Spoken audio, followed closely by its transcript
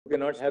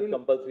cannot have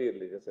compulsory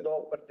religious instruction.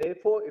 No, but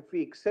therefore, if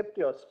we accept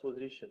your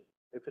position,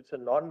 if it's a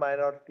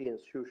non-minority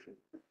institution,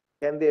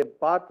 can they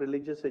impart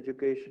religious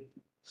education?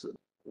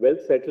 Well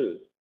settled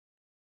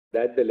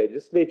that the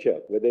legislature,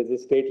 whether it's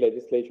a state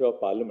legislature or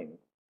parliament,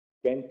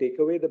 can take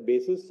away the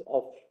basis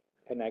of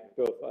an act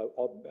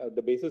of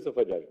the basis of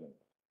a judgment.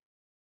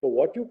 So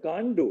what you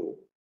can't do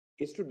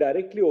is to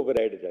directly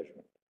override a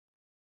judgment,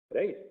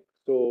 right?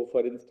 So,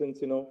 for instance,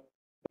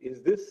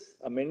 is this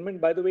amendment,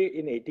 by the way,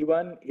 in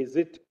 81, is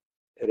it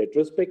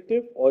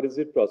retrospective or is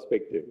it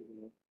prospective?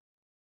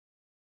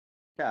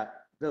 Yeah,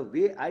 the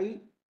way I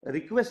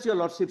request your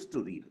lordships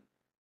to read,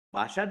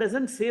 Bhasha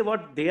doesn't say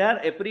what they are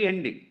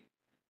apprehending.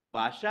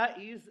 Bhasha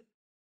is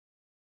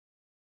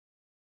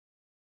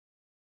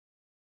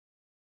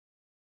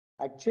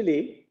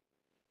actually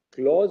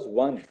clause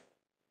 1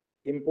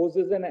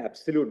 imposes an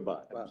absolute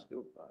bar,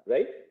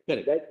 right?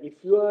 Correct. That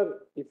if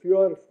you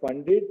are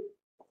funded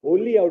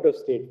wholly out of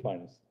state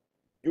funds,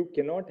 you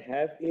cannot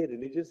have a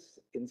religious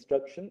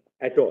instruction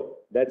at all.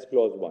 That's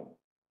clause 1.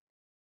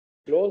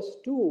 Clause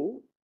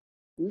 2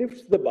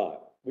 lifts the bar,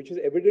 which is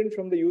evident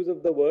from the use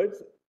of the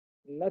words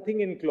nothing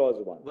in clause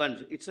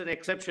 1. It's an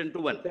exception to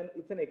 1.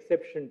 It's an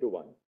exception to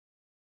 1.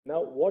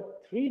 Now,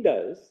 what 3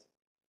 does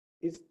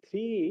is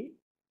 3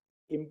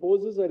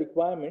 imposes a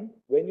requirement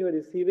when you are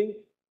receiving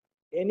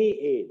any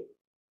aid,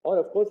 or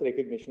of course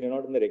recognition. You're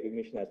not in the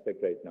recognition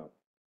aspect right now.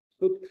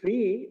 So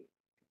 3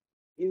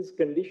 is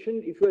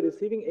conditioned if you are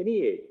receiving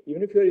any aid,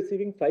 even if you are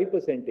receiving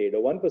 5% aid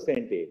or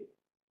 1% aid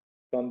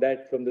from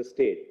the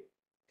state,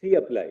 3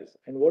 applies.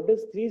 And what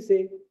does 3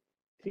 say?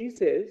 3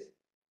 says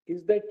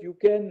is that you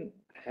can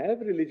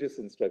have religious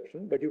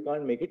instruction, but you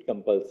can't make it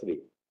compulsory,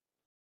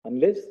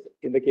 unless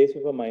in the case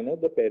of a minor,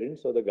 the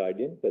parents or the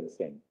guardian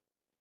consent.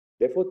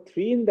 Therefore,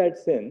 3 in that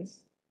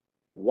sense,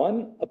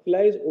 1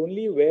 applies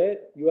only where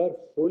you are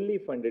wholly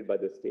funded by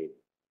the state.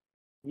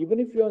 Even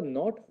if you are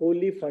not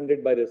wholly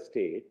funded by the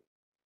state,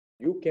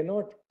 you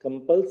cannot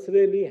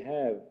compulsorily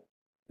have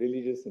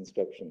religious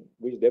instruction,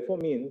 which therefore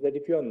means that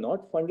if you are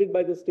not funded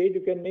by the state,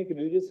 you can make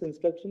religious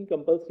instruction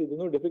compulsory. There's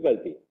no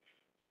difficulty.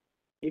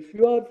 If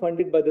you are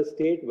funded by the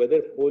state,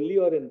 whether wholly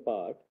or in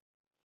part,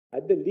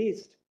 at the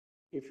least,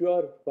 if you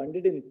are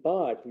funded in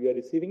part, you are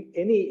receiving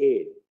any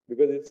aid,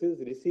 because it says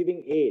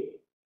receiving aid.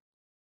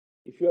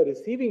 If you are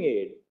receiving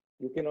aid,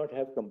 you cannot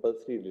have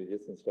compulsory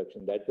religious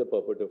instruction. That's the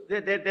purport of.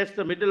 That's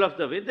the middle of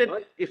the way.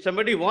 That if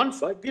somebody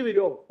wants, but if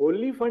you are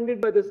wholly funded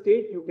by the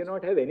state, you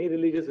cannot have any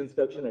religious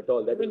instruction at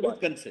all. Even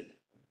with consent.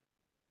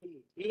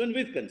 Even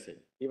with consent.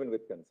 Even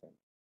with consent.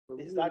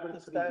 Is that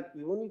the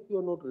even if you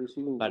are not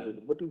receiving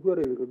aid, but if you are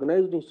a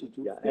recognized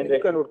institution, and you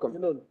cannot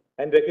come.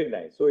 And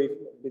recognized. So if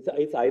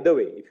it's either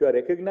way. If you are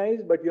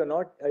recognized but you are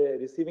not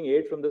receiving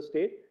aid from the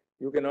state,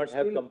 you cannot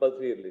have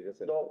compulsory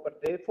religious instruction. No,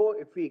 but therefore,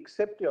 if we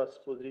accept your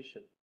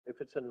position, if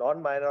it's a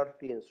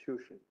non-minority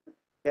institution,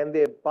 can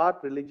they impart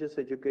religious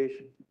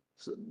education?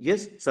 So,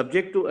 yes,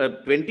 subject to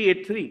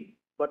 28.3.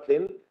 But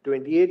then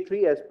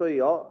 28.3, as per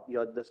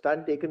the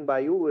stand taken by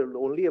you, will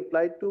only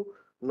apply to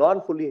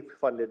non-fully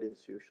funded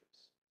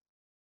institutions.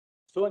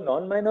 So a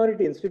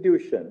non-minority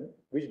institution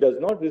which does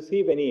not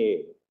receive any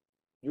aid,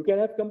 you can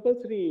have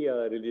compulsory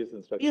religious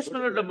instruction. Yes, no,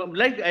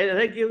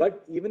 like you.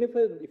 But even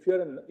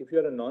if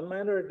you're a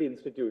non-minority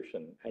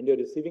institution and you're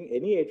receiving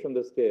any aid from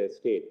the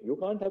state, you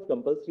can't have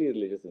compulsory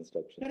religious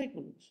instruction. Correct.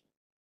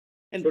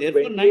 And so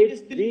therefore,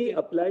 28.3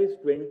 applies.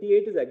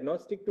 28 is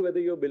agnostic to whether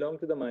you belong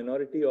to the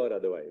minority or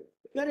otherwise.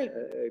 Correct.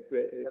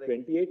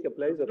 28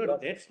 applies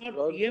across. That's not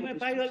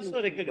PMFI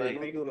also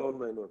recognized.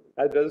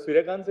 As Brother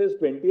Suryakant says,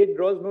 28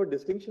 draws no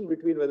distinction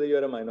between whether you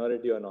are a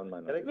minority or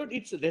non-minority.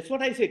 No, that's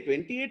what I say.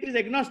 28 is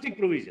agnostic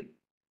provision,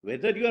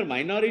 whether you are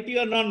minority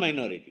or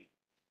non-minority.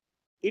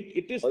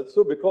 It is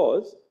also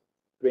because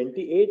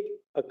 28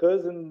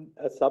 occurs in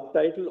a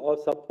subtitle or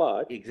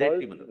subpart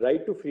called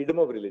right to freedom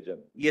of religion.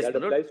 Yes, that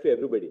applies to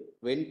everybody.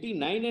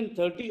 29 and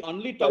 30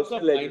 only talks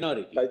of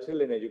minority.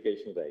 Cultural and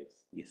educational rights.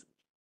 Yes.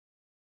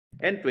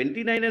 And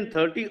 29 and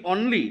 30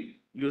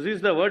 only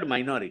uses the word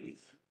minorities.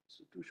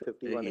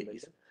 51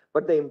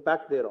 but the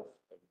impact thereof.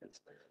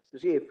 You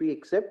see, if we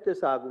accept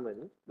this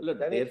argument, then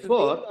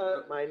therefore,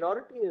 a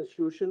minority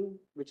institution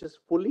which is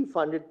fully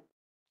funded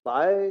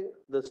by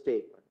the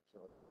state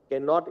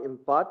cannot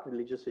impart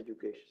religious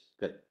education.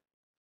 Correct.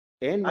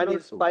 And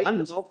in spite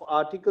of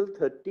Article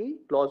 30,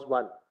 Clause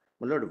 1.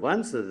 My Lord,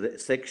 once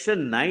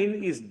Section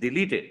 9 is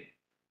deleted,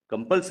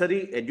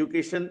 compulsory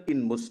education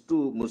in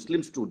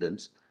Muslim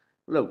students,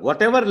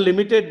 whatever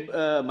limited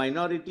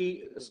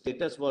minority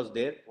status was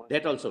there,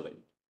 that also went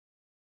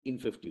in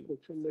 50.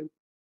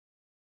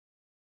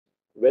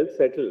 Well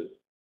settled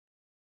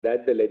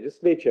that the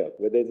legislature,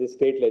 whether it's a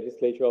state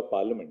legislature or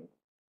parliament,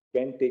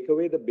 can take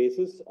away the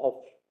basis of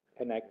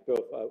an act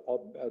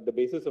of the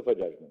basis of a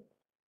judgment.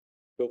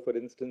 So, for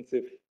instance,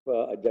 if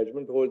a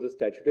judgment holds a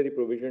statutory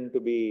provision to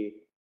be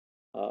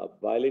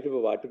violative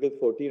of Article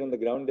 14 on the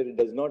ground that it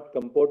does not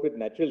comport with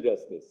natural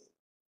justice,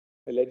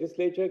 the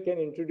legislature can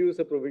introduce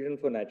a provision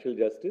for natural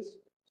justice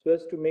so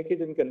as to make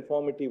it in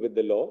conformity with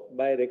the law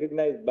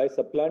by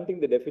supplanting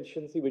the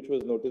deficiency which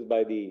was noticed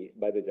by the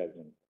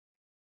judgment.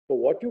 So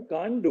what you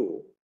can't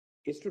do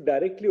is to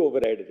directly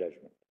override a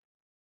judgment,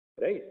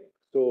 right?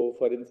 So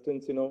for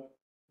instance,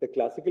 the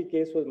classical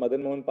case was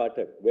Madan Mohan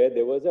Pathak, where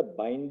there was a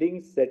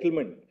binding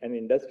settlement, an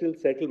industrial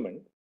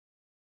settlement,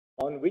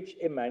 on which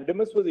a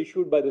mandamus was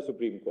issued by the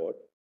Supreme Court.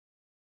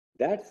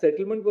 That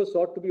settlement was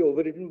sought to be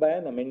overridden by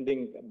an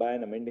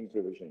amending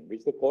provision,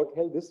 which the court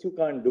held this you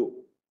can't do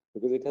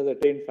because it has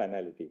attained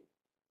finality.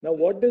 Now,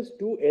 what does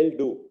 2L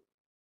do?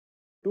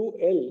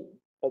 2L,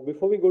 or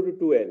before we go to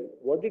 2L,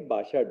 what did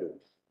Basha do?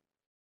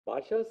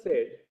 Basha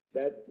said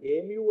that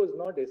AMU was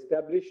not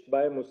established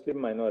by a Muslim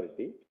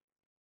minority,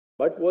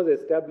 but was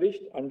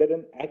established under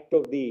an act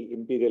of the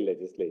imperial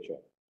legislature,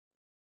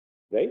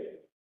 right?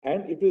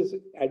 And it is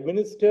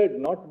administered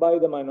not by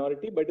the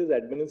minority, but is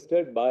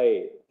administered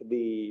by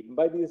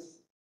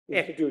this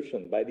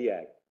institution, by the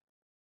act.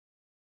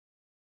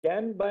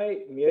 Can by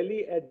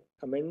merely an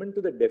amendment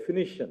to the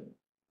definition,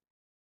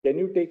 can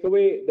you take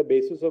away the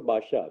basis of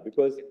Basha?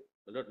 Because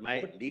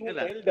my legal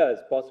 2L does,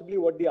 possibly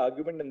what the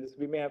argument, and this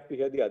we may have to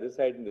hear the other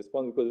side in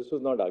response because this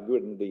was not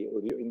argued in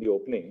the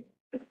opening,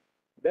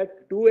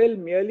 that 2L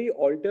merely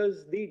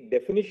alters the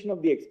definition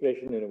of the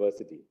expression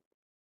university.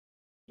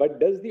 But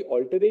does the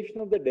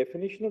alteration of the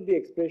definition of the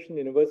expression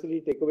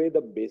university take away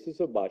the basis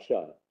of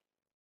Basha?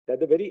 That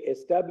the very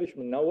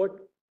establishment, now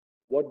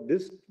what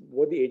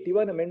the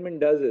 81 amendment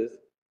does is,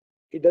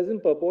 it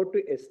doesn't purport to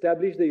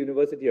establish the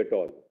university at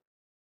all.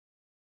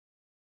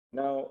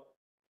 Now,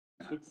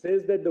 it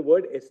says that the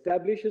word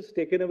establish is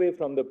taken away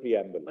from the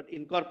preamble. But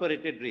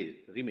incorporated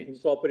remains.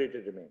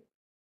 Incorporated remains.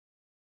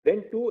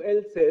 Then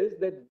 2L says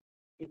that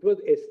it was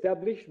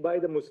established by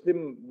the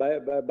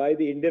by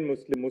the Indian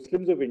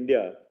Muslims of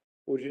India,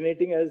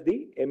 originating as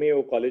the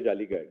MAO College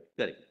Aligarh.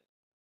 Correct.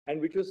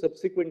 And which was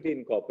subsequently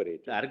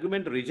incorporated. The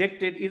argument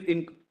rejected is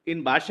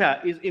in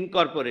Basha is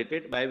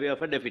incorporated by way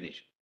of a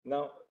definition.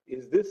 Now,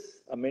 is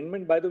this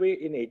amendment, by the way,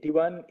 in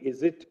 81,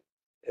 is it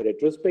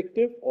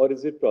retrospective or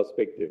is it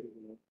prospective?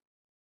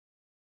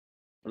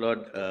 Lord,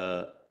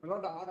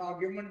 Lord, our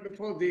argument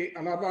before the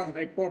Allahabad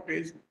High Court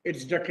is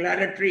it's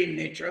declaratory in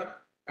nature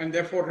and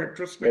therefore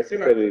retrospective.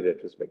 Necessarily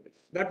retrospective.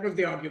 That was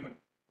the argument.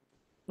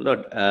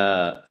 Lord,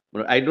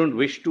 I don't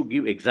wish to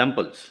give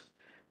examples,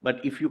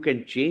 but if you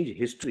can change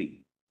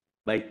history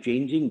by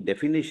changing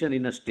definition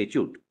in a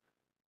statute,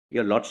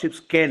 your lordships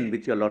can,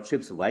 with your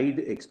lordships' wide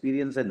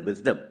experience and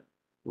wisdom,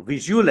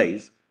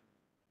 visualize,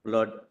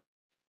 Lord,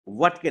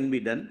 what can be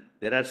done.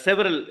 There are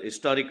several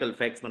historical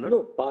facts, my Lord.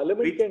 No,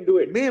 Parliament can do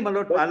it. May, my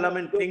Lord,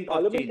 Parliament think of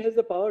Parliament change. has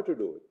the power to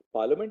do it.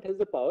 Parliament has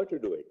the power to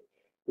do it.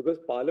 Because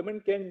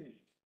Parliament can,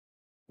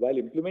 while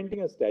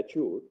implementing a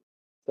statute,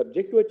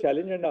 subject to a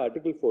challenge under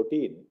Article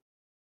 14,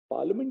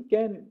 Parliament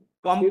can...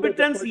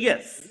 Competence,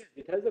 yes.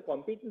 It has the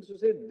competence to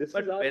say this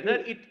But is our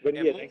whether view it when we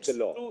enact amounts the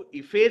law. to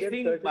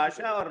effacing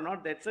Basha or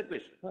not, that's a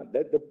question.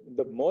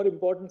 The more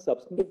important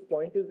substantive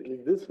point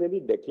is this really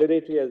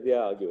declaratory as they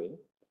are arguing?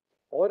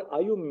 Or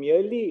are you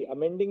merely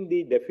amending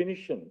the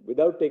definition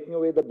without taking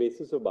away the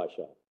basis of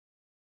Basha?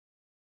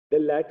 The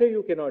latter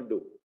you cannot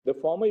do. The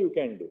former you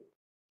can do.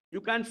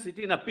 You can't sit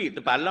in appeal.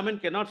 The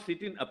Parliament cannot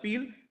sit in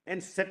appeal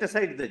and set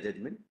aside the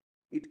judgment.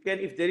 It can,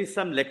 if there is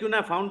some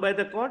lacuna found by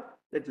the court,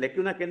 that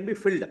lacuna can be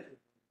filled up.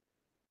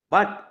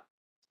 But,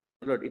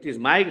 Lord, it is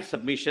my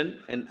submission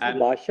and So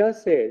Basha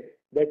said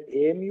that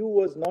AMU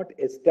was not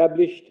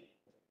established.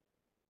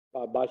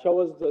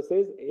 Basha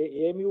says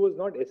AMU was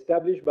not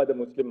established by the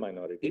Muslim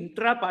minority.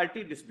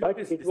 intra-party dispute But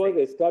is it was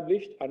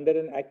established under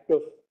an act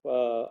of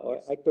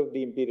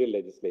the imperial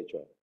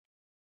legislature.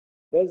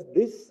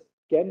 Thus,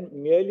 can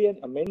merely an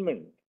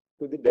amendment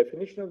to the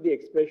definition of the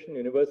expression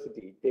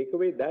university take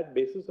away that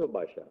basis of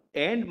Basha?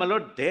 And, my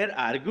Lord, their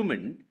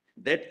argument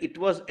that it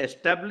was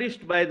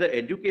established by the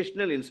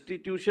educational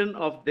institution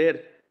of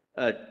their,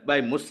 by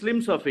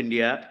Muslims of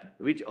India,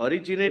 which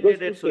originated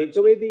Because at... to take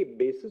away the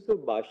basis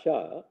of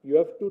Basha, you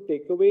have to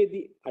take away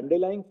the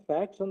underlying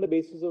facts on the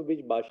basis of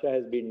which Basha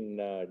has been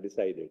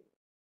decided.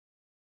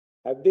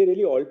 Have they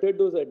really altered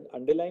those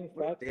underlying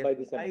facts by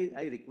this amendment?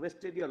 I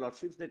requested your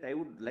lordships that I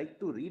would like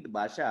to read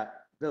Basha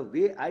the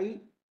way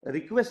I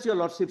request your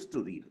lordships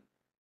to read.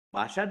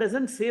 Basha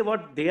doesn't say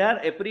what they are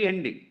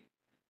apprehending.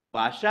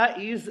 Basha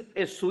is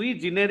a sui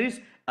generis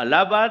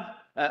Allahabad,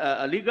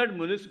 Aligarh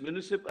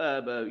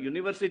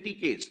University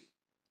case.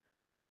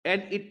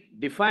 And it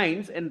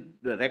defines and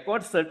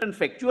records certain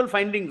factual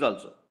findings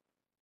also,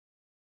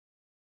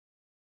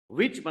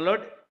 which, my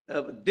Lord,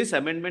 this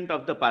amendment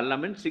of the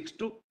Parliament seeks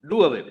to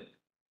do away with.